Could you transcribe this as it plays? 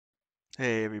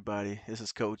Hey everybody, this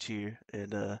is Coach here,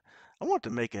 and I want to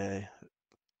make a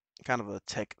kind of a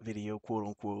tech video, quote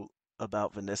unquote,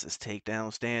 about Vanessa's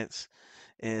takedown stance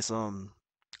and some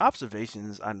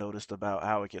observations I noticed about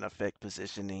how it can affect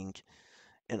positioning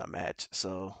in a match.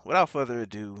 So, without further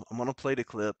ado, I'm gonna play the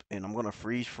clip and I'm gonna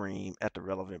freeze frame at the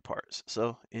relevant parts.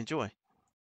 So, enjoy.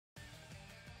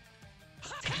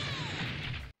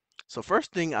 So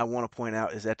first thing I want to point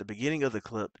out is at the beginning of the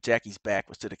clip, Jackie's back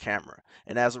was to the camera.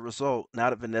 And as a result, now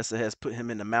that Vanessa has put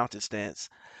him in the mounted stance,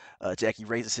 Jackie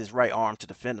raises his right arm to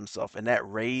defend himself. And that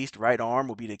raised right arm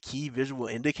will be the key visual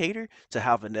indicator to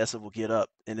how Vanessa will get up.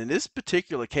 And in this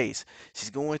particular case, she's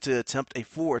going to attempt a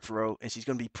forward throw and she's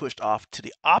going to be pushed off to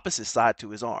the opposite side to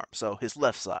his arm, so his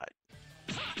left side.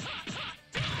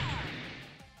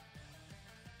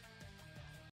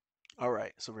 All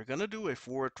right, so we're gonna do a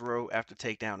forward throw after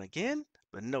takedown again,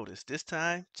 but notice this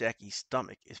time Jackie's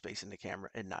stomach is facing the camera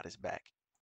and not his back.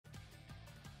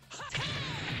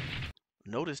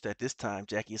 Notice that this time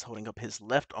Jackie is holding up his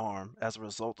left arm as a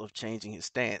result of changing his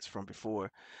stance from before.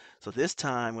 So this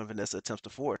time when Vanessa attempts to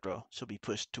forward throw, she'll be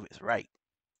pushed to his right.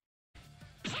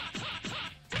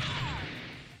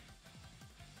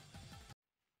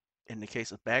 In the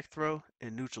case of back throw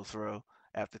and neutral throw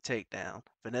after takedown,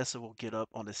 Vanessa will get up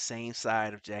on the same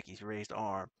side of Jackie's raised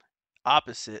arm,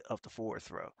 opposite of the forward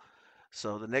throw.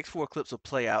 So the next four clips will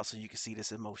play out so you can see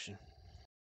this in motion.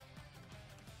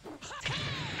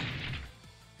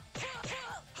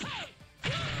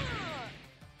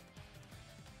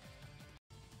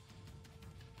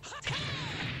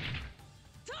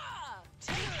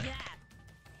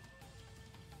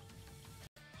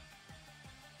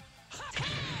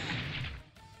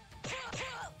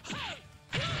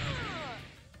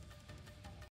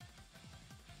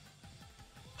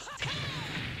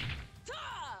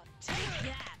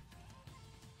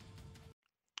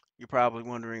 You're probably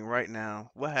wondering right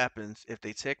now, what happens if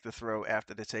they take the throw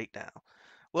after the takedown?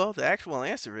 Well, the actual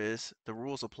answer is the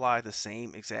rules apply the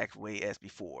same exact way as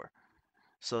before.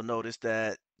 So notice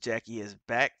that Jackie is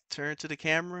back turned to the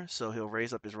camera, so he'll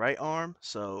raise up his right arm.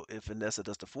 So if Vanessa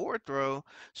does the forward throw,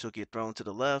 she'll get thrown to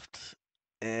the left.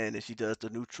 And if she does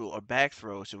the neutral or back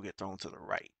throw, she'll get thrown to the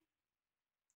right.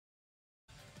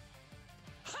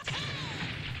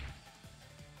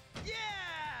 Yeah!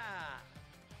 Yeah!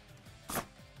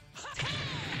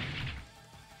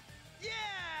 Yeah!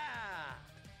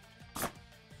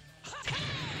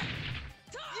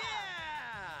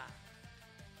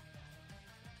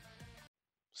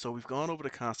 So we've gone over the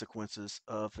consequences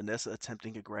of Vanessa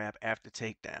attempting a grab after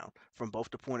takedown from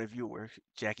both the point of view where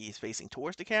Jackie is facing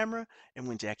towards the camera and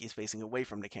when Jackie is facing away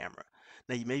from the camera.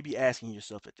 Now you may be asking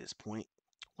yourself at this point,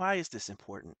 why is this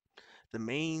important? The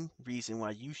main reason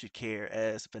why you should care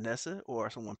as Vanessa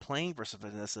or someone playing versus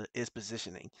Vanessa is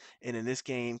positioning. And in this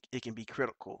game, it can be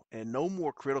critical. And no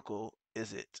more critical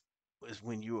is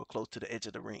when you are close to the edge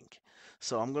of the ring.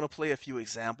 So I'm going to play a few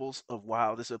examples of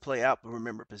how this will play out. But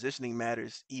remember, positioning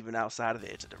matters even outside of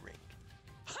the edge of the ring.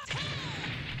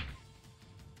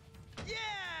 Yeah! Yeah!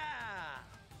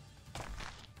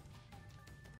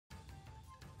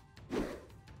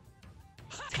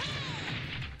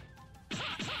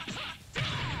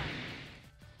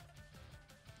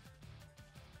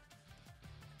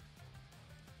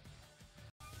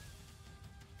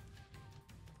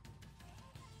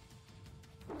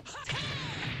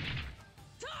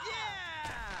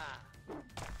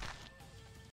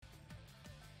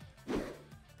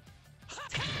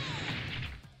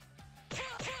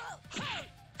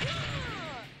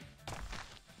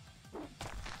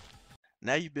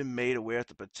 Now you've been made aware of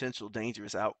the potential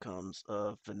dangerous outcomes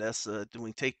of Vanessa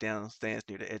doing takedown stands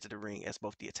near the edge of the ring as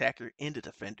both the attacker and the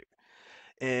defender.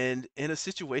 And in a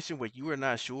situation where you are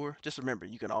not sure, just remember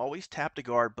you can always tap the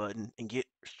guard button and get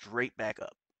straight back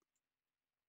up.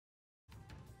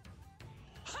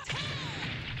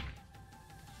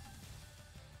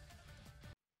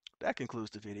 That concludes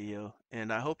the video,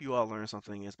 and I hope you all learned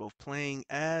something as both playing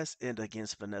as and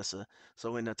against Vanessa.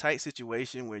 So in a tight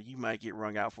situation where you might get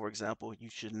wrung out, for example, you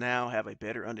should now have a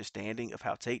better understanding of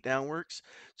how takedown works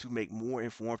to make more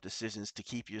informed decisions to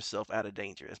keep yourself out of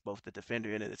danger as both the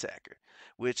defender and an attacker,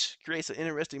 which creates an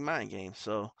interesting mind game.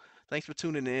 So thanks for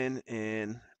tuning in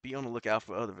and be on the lookout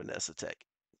for other Vanessa tech.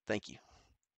 Thank you.